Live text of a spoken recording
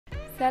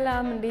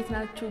ሰላም እንዴት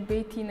ናችሁ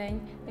ቤቲ ነኝ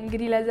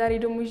እንግዲህ ለዛሬ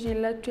ደግሞ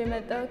ይዤላችሁ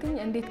የመጣሁት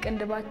እንዴት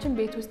ቅንድባችን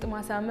ቤት ውስጥ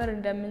ማሳመር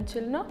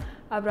እንደምንችል ነው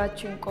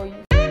አብራችሁን ቆዩ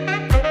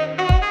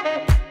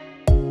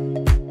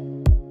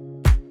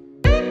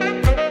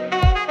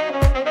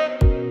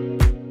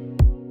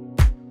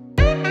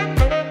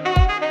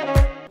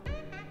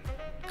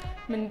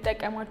ምን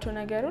ተጠቀማቸው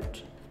ነገሮች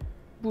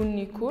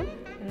ቡኒ ኩል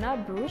እና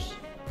ብሩሽ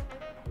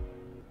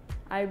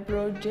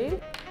eyebrow gel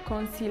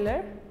concealer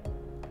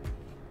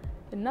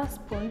እና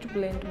ስፖንጅ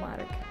ብሌንድ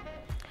ማድረግ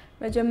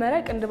መጀመሪያ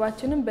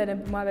ቅንድባችንን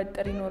በደንብ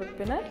ማበጠር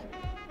ይኖርብናል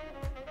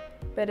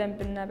በደንብ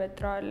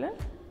እናበጥራለን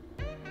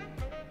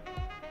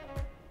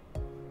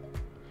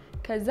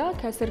ከዛ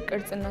ከስር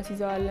ቅርጽ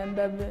እናስይዘዋለን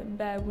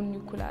በቡኒ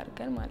ኩል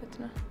አድርገን ማለት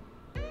ነው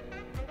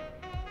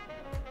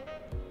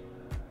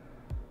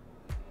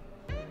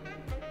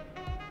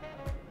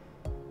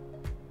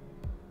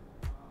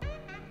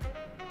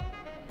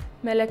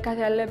መለካት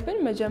ያለብን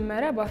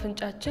መጀመሪያ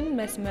ባፍንጫችን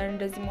መስመር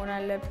እንደዚህ መሆን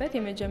አለበት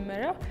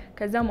የመጀመሪያው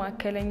ከዛ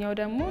ማከለኛው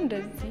ደግሞ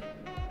እንደዚህ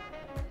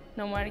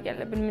ነው ማድረግ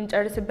ያለብን ምን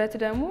ጨርስበት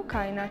ደግሞ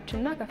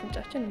ከአይናችንና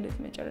ከአፍንጫችን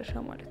እንደዚህ መጨረሻ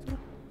ማለት ነው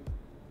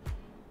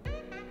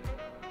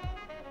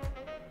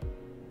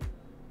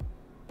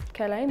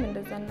ከላይም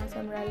እንደዛ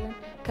እናሰምራለን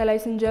ከላይ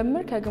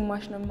ስንጀምር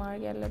ከግማሽ ነው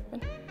ማድረግ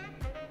ያለብን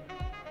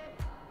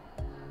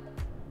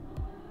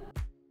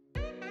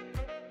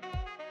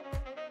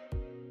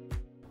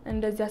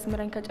እንደዚህ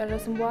አስመረን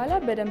ከጨረስን በኋላ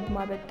በደንብ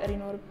ማበጠር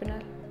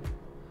ይኖርብናል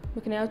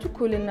ምክንያቱም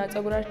ኩልና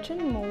ጸጉራችን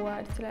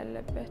መዋሃድ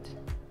ስላለበት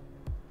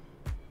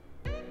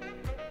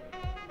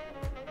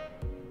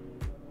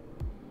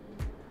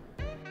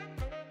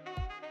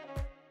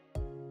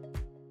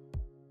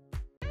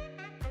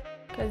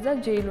ከዛ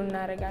ጄሉ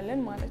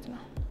እናደርጋለን ማለት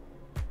ነው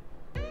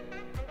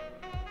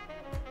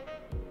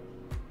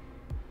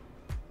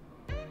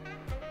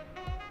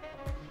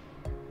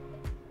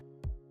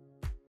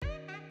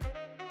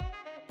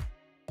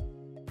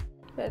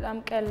በጣም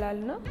ቀላል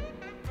ነው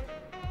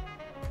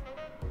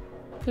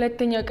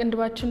ሁለተኛው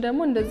ቅንድባችን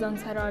ደግሞ እንደዛ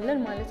እንሰራዋለን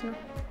ማለት ነው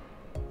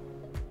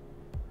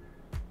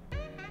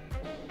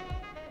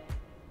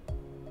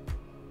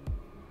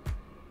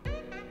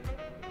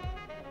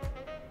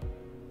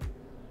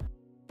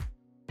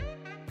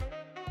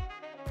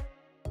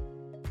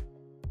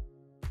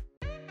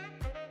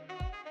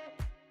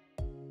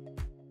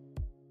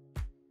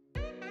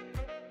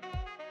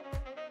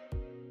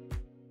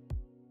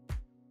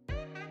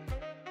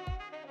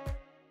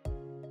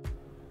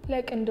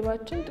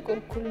ለቅንድባችን ጥቁር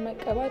ኩል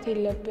መቀባት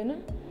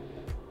የለብንም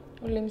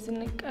ሁሌም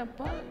ስንቀባ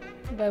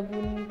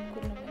በቡኒ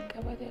ኩል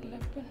መቀባት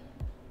ያለብን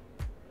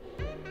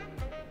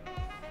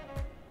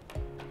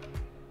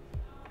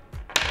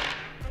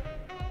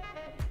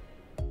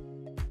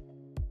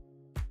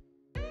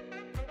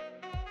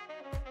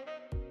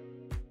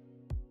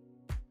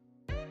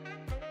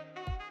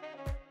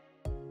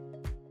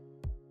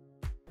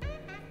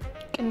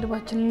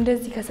ቅንድባችን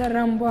እንደዚህ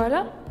ከሰራን በኋላ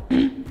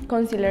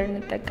ኮንሲለር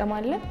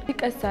እንጠቀማለን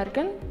ይቀስ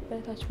አድርገን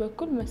በታች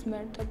በኩል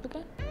መስመር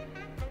ጠብቀን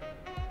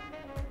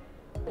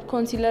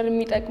ኮንሲለር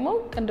የሚጠቅመው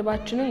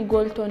ቅንድባችንን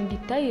ጎልቶ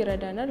እንዲታይ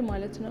ይረዳናል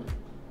ማለት ነው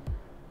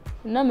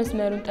እና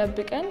መስመሩን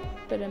ጠብቀን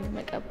በደንብ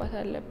መቀባት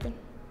አለብን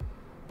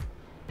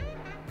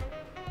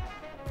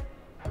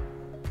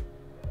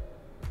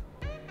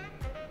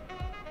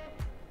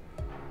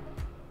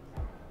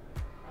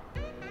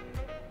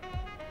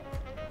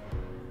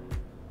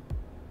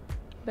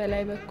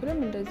በላይ በኩልም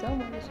እንደዛው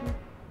ማለት ነው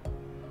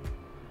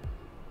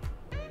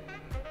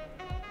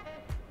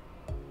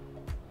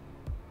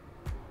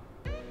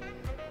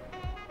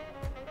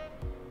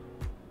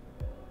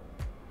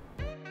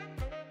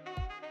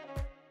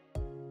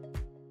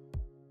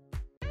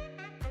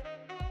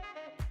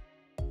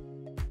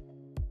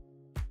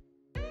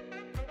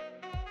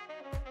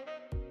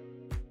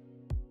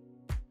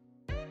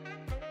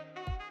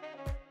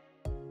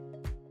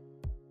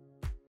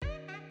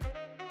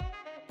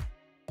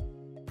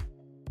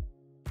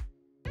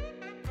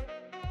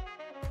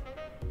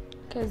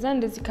ከዛ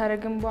እንደዚህ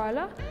ካረግን በኋላ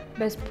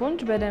በስፖንጅ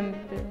በደንብ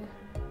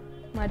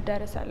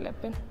ማዳረስ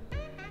አለብን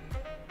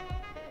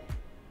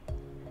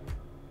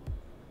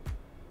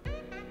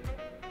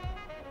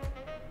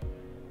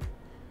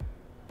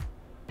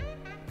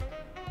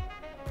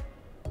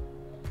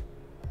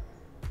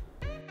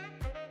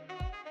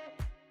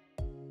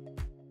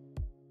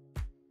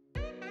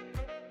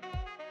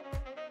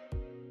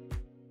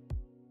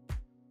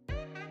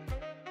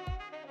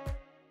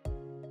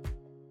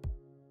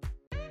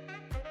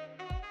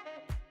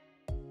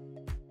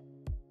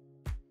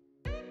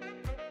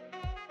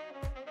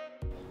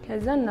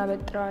ከዛ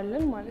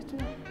እናበጥራለን ማለት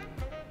ነው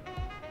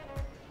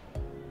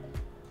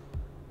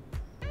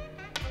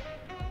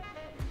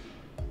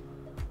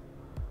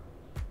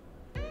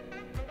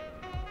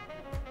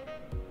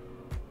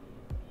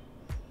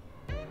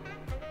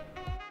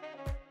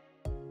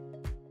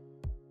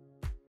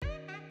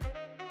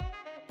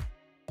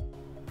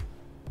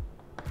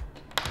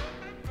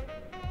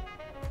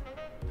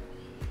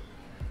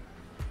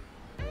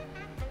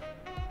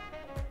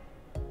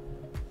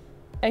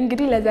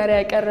እንግዲህ ለዛሬ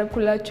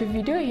ያቀረብኩላችሁ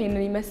ቪዲዮ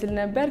ይሄንን ይመስል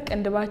ነበር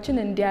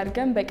ቅንድባችን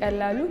እንዲያርገን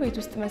በቀላሉ ቤት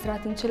ውስጥ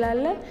መስራት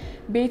እንችላለን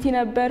ቤቲ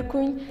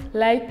ነበርኩኝ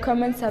ላይክ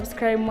ኮሜንት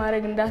ሰብስክራይብ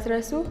ማድረግ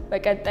እንዳትረሱ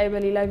በቀጣይ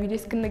በሌላ ቪዲዮ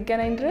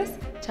እስክንገናኝ ድረስ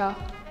ቻው